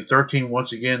 1913,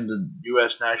 once again, the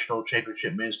U.S. National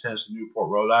Championship Men's Tennis in Newport,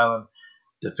 Rhode Island.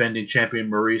 Defending champion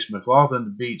Maurice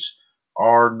McLaughlin beats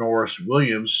R. Norris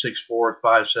Williams 6-4,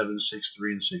 5-7, 6-3,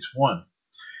 and 6-1.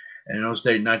 And on this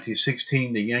date in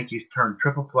 1916, the Yankees turned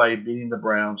triple play, beating the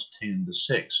Browns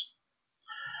 10-6.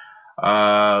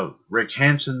 Rick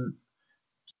Hansen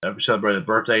celebrated a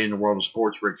birthday in the world of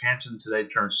sports. Rick Hansen today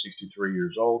turns 63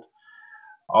 years old.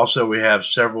 Also, we have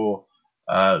several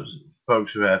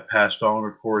folks who have passed on,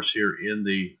 of course, here in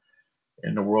the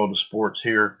world of sports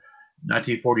here.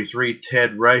 1943,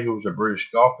 Ted Ray, who was a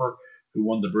British golfer who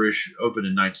won the British Open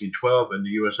in 1912 and the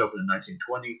U.S. Open in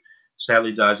 1920,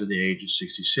 sadly dies at the age of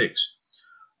 66.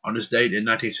 On this date in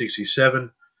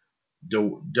 1967,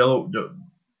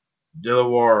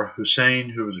 Dilawar Hussain,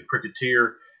 who was a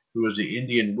cricketer who was the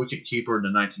Indian wicketkeeper in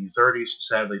the 1930s,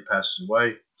 sadly passes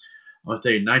away. On this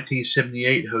date in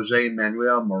 1978, Jose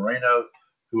Manuel Moreno,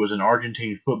 who was an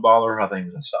Argentine footballer, I think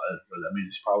he was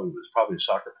probably a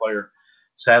soccer player,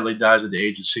 sadly dies at the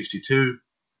age of 62.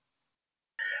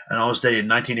 And on this day in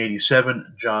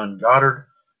 1987, John Goddard,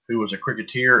 who was a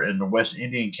cricketer and the West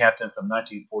Indian captain from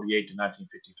 1948 to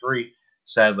 1953,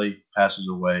 sadly passes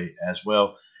away as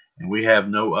well. And we have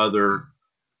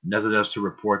nothing else to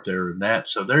report there in that.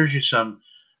 So there's you some,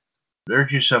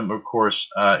 of course,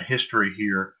 history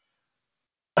here,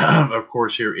 of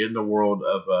course, here in the world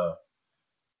of,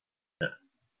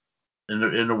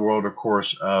 in the world, of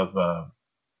course, of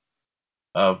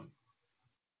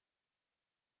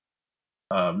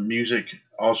music,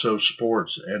 also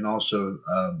sports, and also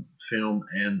film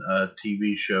and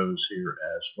TV shows here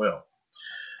as well.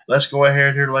 Let's go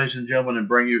ahead here, ladies and gentlemen, and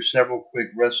bring you several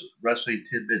quick wrestling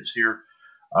tidbits here.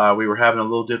 We were having a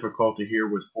little difficulty here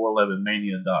with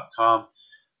 411mania.com.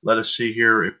 Let us see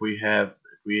here if we have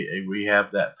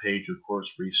that page, of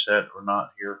course, reset or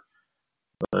not here.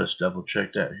 Let's double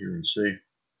check that here and see.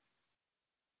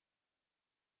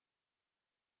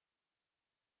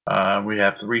 We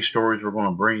have 3 stories we're going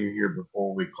to bring you here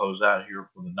before we close out here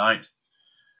for the night.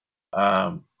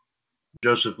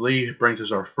 Joseph Lee brings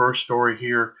us our first story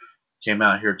here. Came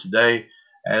out here today.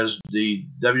 as the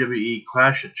WWE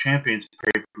Clash of Champions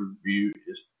pay-per-view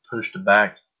is pushed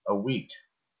back a week.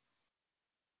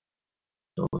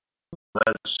 So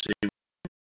let's see.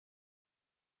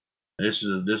 This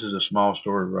is a small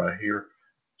story right here.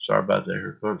 Sorry about that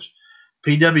here, folks.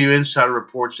 PW Insider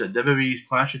reports that WWE's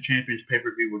Clash of Champions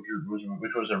pay-per-view,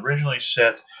 which was originally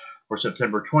set for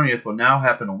September 20th, will now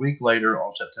happen a week later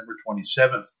on September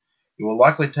 27th. It will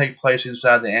likely take place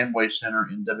inside the Amway Center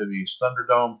in WWE's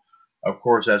Thunderdome. Of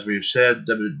course, as we've said,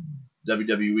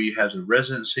 WWE has a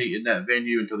residency in that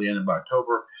venue until the end of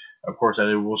October. Of course, that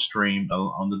it will stream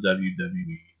on the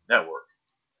WWE Network.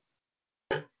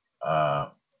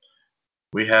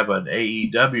 We have an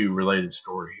AEW related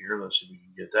story here. Let's see if we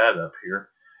can get that up here.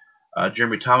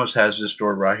 Jeremy Thomas has this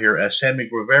story right here. As Sammy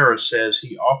Guevara says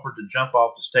he offered to jump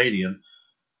off the stadium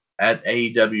at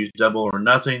AEW's Double or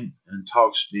Nothing and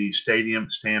talks the Stadium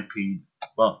Stampede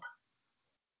bump.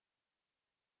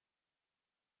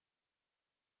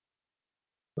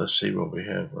 Let's see what we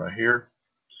have right here.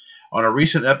 On a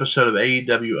recent episode of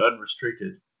AEW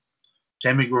Unrestricted,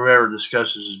 Sammy Guevara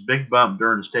discusses his big bump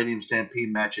during the Stadium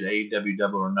Stampede match at AEW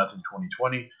Double or Nothing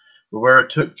 2020. Guevara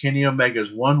took Kenny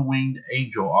Omega's one-winged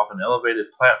angel off an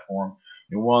elevated platform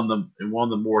in one of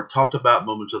the more talked-about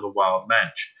moments of the Wild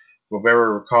match. Guevara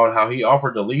recalled how he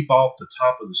offered to leap off the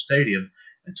top of the stadium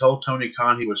and told Tony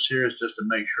Khan he was serious just to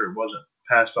make sure it wasn't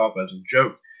passed off as a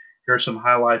joke. Here are some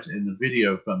highlights in the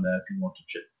video from that if you want to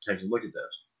take a look at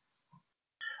this.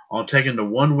 On taking the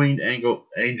one-winged angel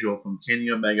from Kenny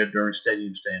Omega during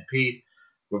Stadium Stampede,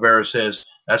 Guevara says,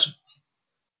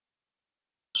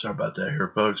 sorry about that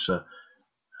here, folks.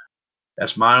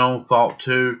 That's my own fault,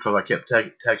 too, because I kept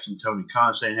texting Tony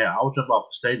Khan saying, hey, I'll jump off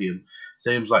the stadium.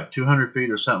 Stadium's like 200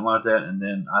 feet or something like that. And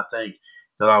then I think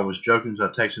that I was joking, so I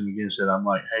texted him again and said, I'm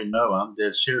like, hey, no, I'm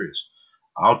dead serious.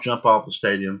 I'll jump off the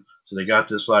stadium. So they got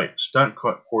this, like, stunt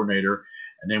coordinator,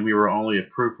 and then we were only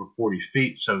approved for 40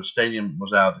 feet, so the stadium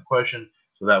was out of the question,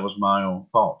 so that was my own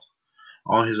fault.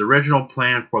 On his original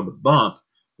plan for the bump,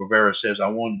 Guevara says, I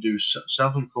want to do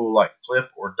something cool like flip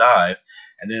or dive,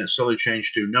 and then it slowly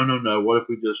changed to, no, what if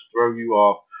we just throw you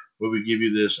off? Will we give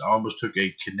you this? I almost took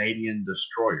a Canadian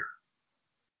destroyer.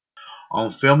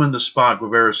 On filming the spot,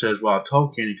 Guevara says, well, I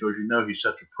told Kenny, because you know he's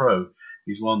such a pro,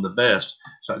 he's one of the best,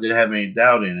 so I didn't have any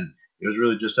doubt in it. It was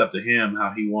really just up to him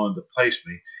how he wanted to place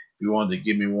me. If he wanted to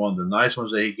give me one of the nice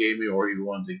ones that he gave me, or he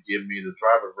wanted to give me the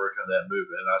driver version of that move.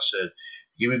 And I said,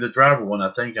 give me the driver one.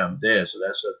 I think I'm dead, so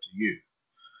that's up to you.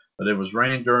 But it was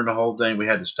raining during the whole thing. We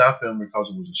had to stop filming because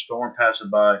it was a storm passing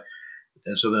by.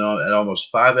 And so then at almost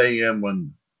 5 a.m.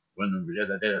 when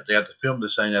they had to film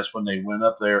this thing, that's when they went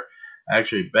up there. I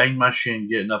actually banged my shin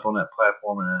getting up on that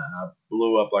platform, and I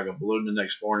blew up like a balloon the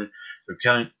next morning. So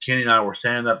Kenny and I were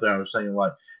standing up there. I was thinking,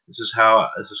 like, this is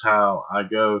how I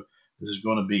go. This is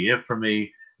going to be it for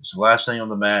me. It's the last thing on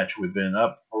the match. We've been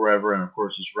up forever, and of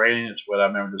course it's raining. It's wet. I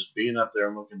remember just being up there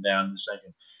and looking down and just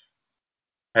thinking,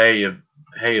 hey,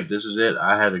 if this is it,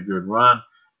 I had a good run,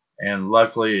 and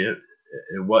luckily it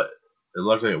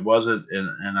wasn't,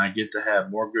 and I get to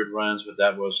have more good runs. But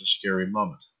that was a scary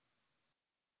moment.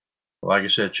 Like I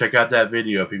said, check out that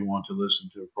video if you want to listen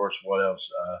to, of course, what else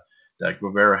that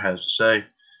Guevara has to say.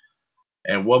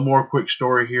 And one more quick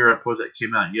story here, I suppose, that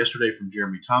came out yesterday from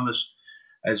Jeremy Thomas,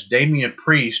 as Damian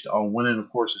Priest on winning, of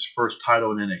course, his first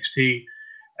title in NXT,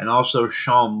 and also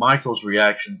Shawn Michaels'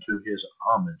 reaction to his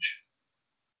homage.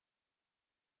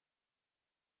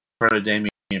 Apparently,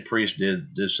 Damian Priest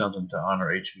did something to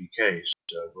honor HBK,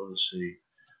 so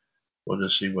we'll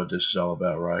just see what this is all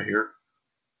about right here.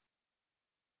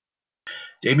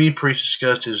 Damian Priest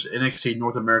discussed his NXT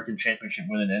North American Championship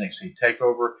win in NXT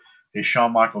TakeOver, his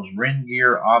Shawn Michaels ring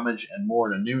gear, homage, and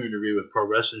more in a new interview with Pro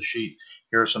Wrestling Sheet.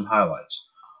 Here are some highlights.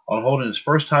 On holding his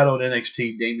first title at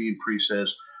NXT, Damian Priest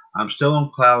says, I'm still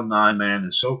on cloud 9, man.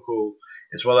 It's so cool.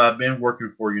 It's what I've been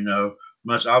working for, you know.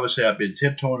 Much obviously, I've been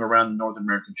tiptoeing around the North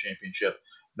American Championship.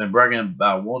 I've been bragging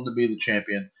about wanting to be the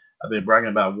champion. I've been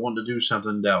bragging about wanting to do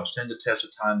something that will stand the test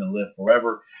of time and live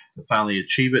forever to finally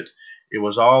achieve it. It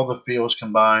was all the feels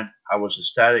combined. I was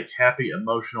ecstatic, happy,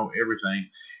 emotional, everything.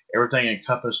 Everything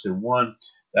encompassed in one.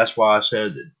 That's why I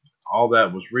said all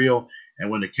that was real. And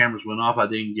when the cameras went off, I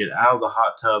didn't get out of the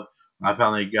hot tub. I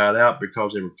finally got out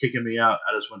because they were kicking me out.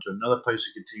 I just went to another place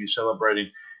to continue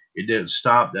celebrating. It didn't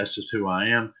stop. That's just who I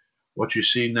am. What you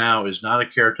see now is not a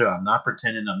character. I'm not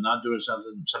pretending. I'm not doing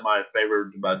something somebody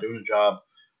favored by doing a job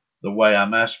the way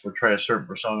I'm asked to portray a certain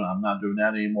persona. I'm not doing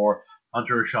that anymore.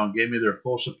 Hunter and Sean gave me their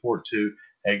full support too.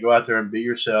 Hey, go out there and be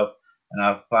yourself. And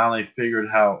I finally figured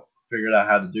out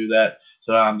how to do that.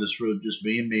 So I'm just really just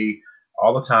being me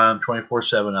all the time,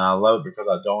 24/7. And I love it because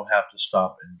I don't have to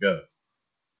stop and go.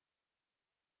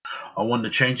 On when the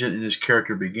change in his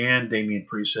character began, Damian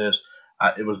Priest says,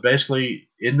 it was basically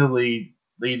in the lead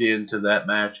into that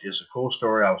match. It's a cool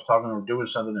story. I was talking or doing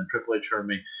something, and Triple H heard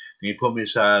me, and he pulled me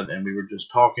aside, and we were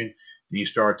just talking, and he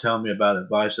started telling me about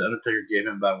advice that Undertaker gave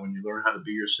him about when you learn how to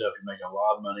be yourself, you make a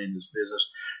lot of money in this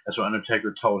business. That's what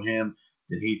Undertaker told him.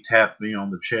 Then he tapped me on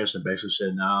the chest and basically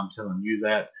said, "Nah, I'm telling you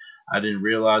that." I didn't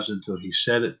realize it until he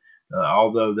said it.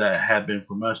 Although that had been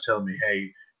from us telling me,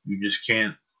 "Hey, you just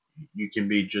can't. You can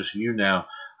be just you now."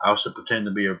 I was to pretend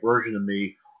to be a version of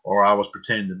me, or I was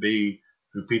pretending to be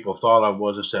who people thought I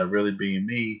was instead of really being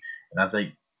me. And I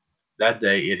think that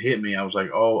day it hit me. I was like,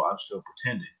 "Oh, I'm still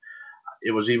pretending."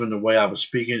 It was even the way I was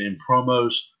speaking in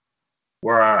promos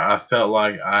where I felt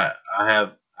like I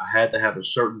had to have a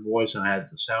certain voice and I had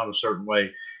to sound a certain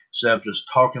way instead of just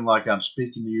talking like I'm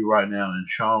speaking to you right now. And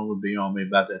Sean would be on me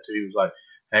about that too. He was like,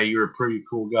 "Hey, you're a pretty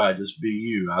cool guy. Just be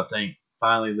you." I think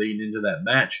finally leading into that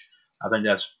match, I think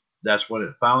that's when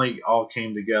it finally all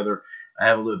came together. I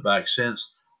haven't looked back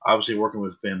since. Obviously, working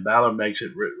with Finn Balor makes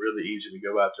it really easy to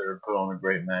go out there and put on a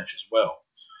great match as well.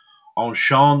 On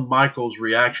Shawn Michaels'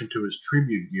 reaction to his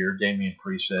tribute gear, Damian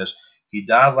Priest says he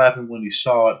died laughing when he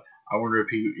saw it. I wonder if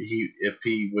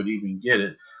he would even get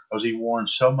it, because he worn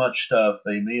so much stuff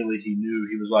that immediately he knew.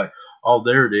 He was like, "Oh,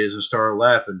 there it is," and started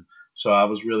laughing. So I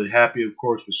was really happy, of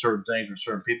course, with certain things with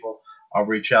certain people. I'll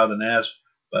reach out and ask,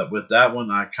 but with that one,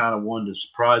 I kind of wanted to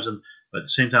surprise him. But at the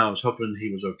same time, I was hoping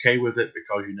he was okay with it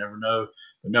because you never know.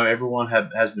 But no, everyone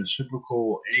has been super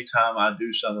cool. Anytime I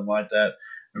do something like that.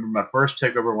 Remember my first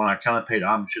takeover when I kind of paid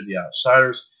homage to the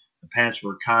Outsiders. The pants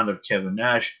were kind of Kevin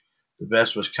Nash. The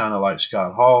vest was kind of like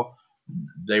Scott Hall.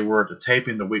 They were at the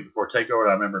taping the week before takeover.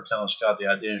 And I remember telling Scott the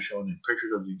idea and showing him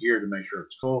pictures of the gear to make sure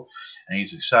it's cool. And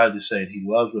he's excited to say it. He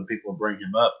loves when people bring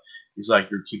him up. He's like,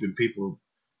 "You're keeping people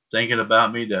thinking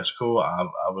about me. That's cool." I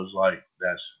was like,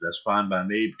 that's fine by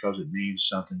me because it means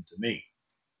something to me.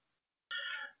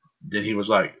 Then he was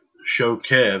like, "Show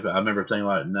Kev." I remember thinking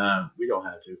like, "Nah, we don't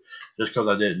have to." Just because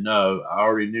I didn't know. I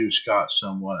already knew Scott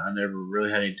somewhat. I never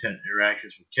really had any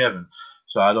interactions with Kevin.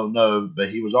 So I don't know. But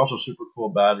he was also super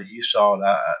cool about it. He saw it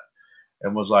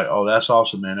and was like, "Oh, that's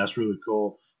awesome, man. That's really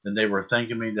cool." And they were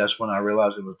thanking me. That's when I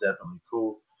realized it was definitely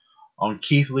cool. On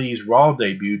Keith Lee's Raw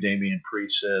debut, Damian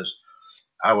Priest says,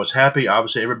 "I was happy.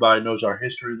 Obviously, everybody knows our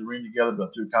history in the ring together,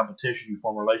 but through competition, you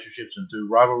form relationships, and through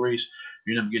rivalries,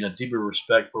 you end up getting a deeper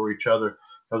respect for each other.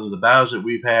 Because of the battles that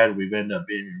we've had, we've ended up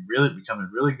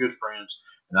becoming really good friends,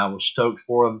 and I was stoked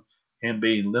for him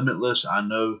being limitless. I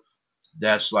know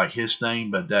that's like his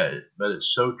thing, but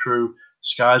it's so true.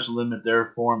 Sky's the limit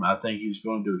there for him. I think he's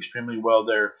going to do extremely well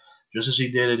there, just as he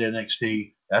did at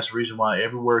NXT. That's the reason why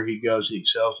everywhere he goes, he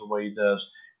excels the way he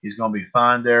does. He's going to be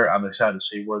fine there. I'm excited to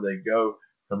see where they go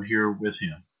from here with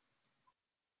him."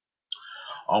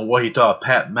 On what he thought of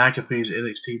Pat McAfee's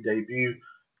NXT debut,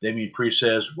 Damian Priest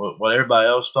says, "What everybody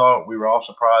else thought, we were all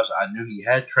surprised. I knew he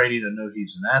had training. I know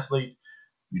he's an athlete.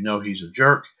 You know he's a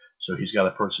jerk, so he's got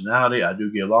a personality. I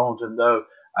do get along with him, though.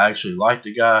 I actually like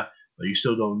the guy, but you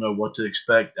still don't know what to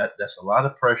expect. That's a lot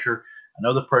of pressure. I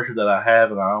know the pressure that I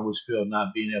have, and I always feel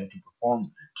not being able to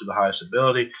perform to the highest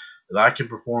ability that I can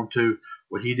perform to.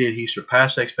 What he did, he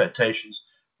surpassed expectations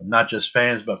from not just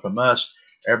fans, but from us.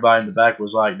 Everybody in the back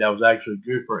was like, that was actually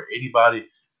good for anybody,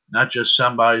 not just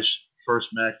somebody's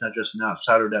first match, not just an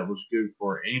outsider. That was good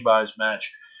for anybody's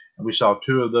match." And we saw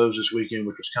two of those this weekend,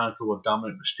 which was kind of cool with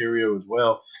Dominic Mysterio as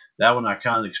well. That one I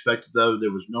kind of expected, though.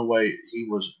 There was no way he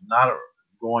was not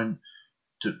going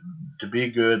to be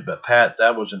good. But Pat,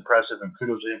 that was impressive, and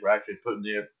kudos to him for actually putting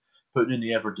in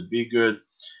the effort to be good.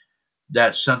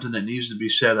 That's something that needs to be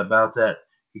said about that.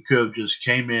 He could have just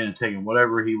came in and taken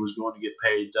whatever he was going to get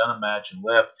paid, done a match, and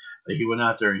left. But he went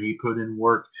out there and he put in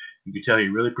work. You could tell he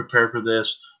really prepared for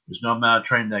this. There's no amount of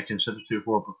training that can substitute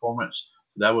for a performance.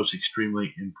 That was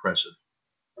extremely impressive.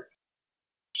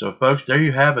 So, folks, there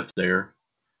you have it there.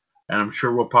 And I'm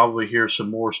sure we'll probably hear some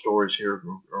more stories here.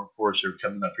 Of course, they're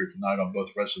coming up here tonight on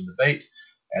both Wrestling Debate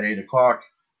at 8 o'clock,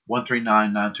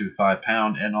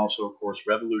 139-925-POUND, and also, of course,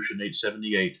 Revolution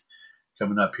 878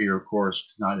 coming up here, of course,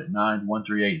 tonight at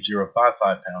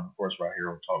 9-138-055-POUND, of course, right here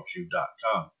on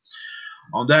TalkShoe.com.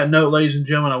 On that note, ladies and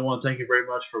gentlemen, I want to thank you very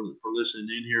much for listening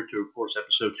in here to, of course,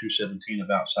 episode 217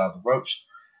 of Outside the Ropes.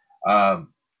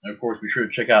 Of course, be sure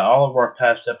to check out all of our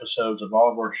past episodes of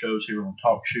all of our shows here on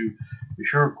TalkShoe. Be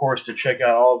sure, of course, to check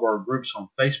out all of our groups on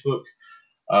Facebook.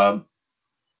 Of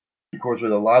course,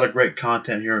 with a lot of great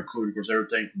content here, including, of course,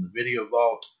 everything from the Video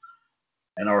Vault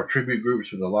and our tribute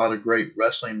groups with a lot of great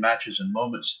wrestling matches and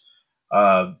moments,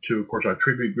 to, of course, our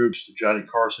tribute groups to Johnny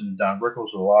Carson and Don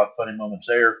Rickles with a lot of funny moments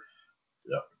there.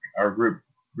 Our group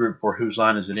group for Whose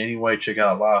Line Is It Anyway. Check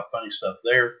out a lot of funny stuff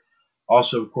there.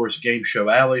 Also, of course, Game Show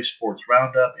Alley, Sports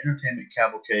Roundup, Entertainment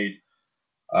Cavalcade,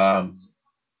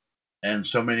 and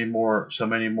so many more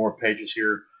pages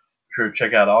here. Be sure to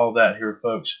check out all of that here,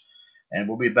 folks. And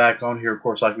we'll be back on here, of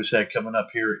course, like we said, coming up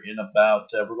here in about,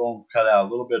 we're going to cut out a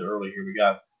little bit early here. We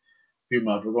got a few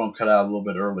months. We're going to cut out a little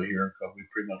bit early here because we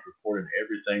pretty much recorded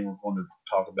everything we're going to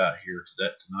talk about here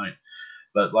tonight.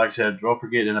 But like I said, don't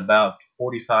forget, in about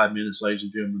 45 minutes, ladies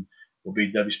and gentlemen, will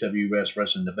be WCWUS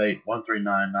Wrestling Debate,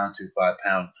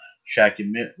 139-925-pound. Shaq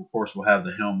and Mitt, of course, will have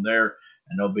the helm there,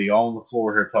 and they'll be on the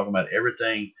floor here talking about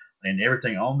everything and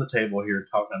everything on the table here,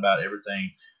 talking about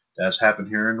everything that's happened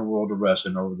here in the world of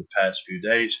wrestling over the past few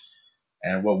days,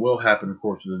 and what will happen, of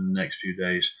course, in the next few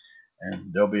days.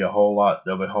 And there'll be a whole lot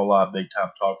of big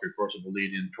time talk here. Of course, it will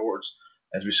lead in towards,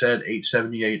 as we said,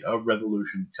 878 of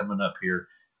Revolution coming up here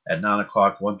at 9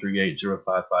 o'clock,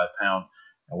 138-055-pound.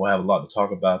 And we'll have a lot to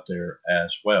talk about there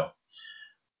as well.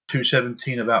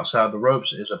 217 of Outside the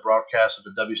Ropes is a broadcast of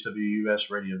the WCWUS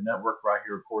Radio Network right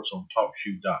here, of course, on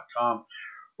TalkShoe.com,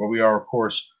 where we are, of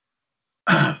course,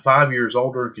 5 years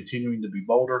older and continuing to be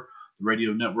bolder. The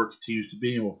radio network continues to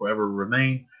be and will forever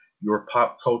remain your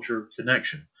pop culture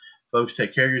connection. Folks,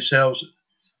 take care of yourselves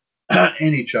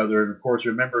and each other. And, of course,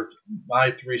 remember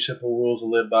my 3 simple rules to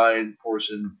live by, and, of course,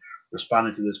 in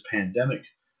responding to this pandemic.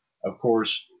 Of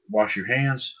course, wash your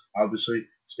hands, obviously.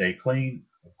 Stay clean,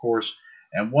 of course.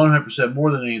 And 100%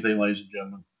 more than anything, ladies and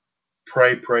gentlemen,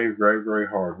 pray very, very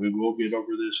hard. We will get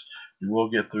over this. We will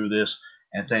get through this.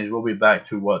 And things will be back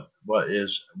to what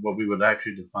we would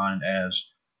actually define as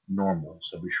normal.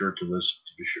 So be sure to listen.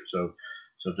 So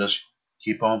just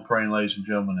keep on praying, ladies and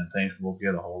gentlemen, and things will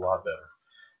get a whole lot better.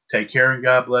 Take care and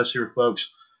God bless you, folks.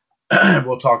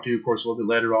 We'll talk to you, of course, a little bit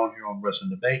later on here on Wrestling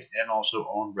Debate and also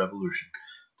on Revolution.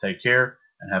 Take care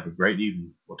and have a great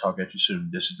evening. We'll talk at you soon.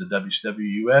 This is the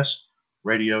WCWUS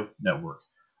Radio Network,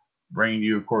 bringing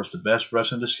you, of course, the best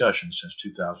wrestling discussion since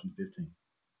 2015.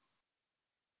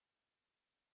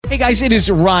 Hey guys, it is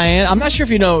Ryan. I'm not sure if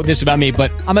you know this about me, but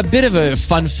I'm a bit of a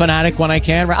fun fanatic when I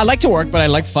can. I like to work, but I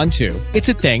like fun too. It's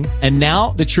a thing. And now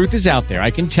the truth is out there.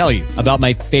 I can tell you about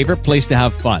my favorite place to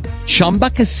have fun. Chumba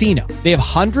Casino. They have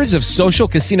hundreds of social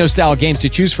casino style games to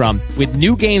choose from with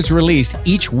new games released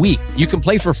each week. You can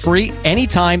play for free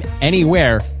anytime,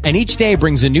 anywhere. And each day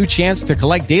brings a new chance to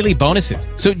collect daily bonuses.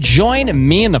 So join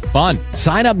me in the fun.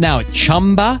 Sign up now at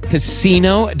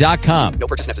ChumbaCasino.com. No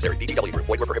purchase necessary. VGW Group.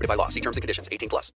 Void where prohibited by law. See terms and conditions. 18+.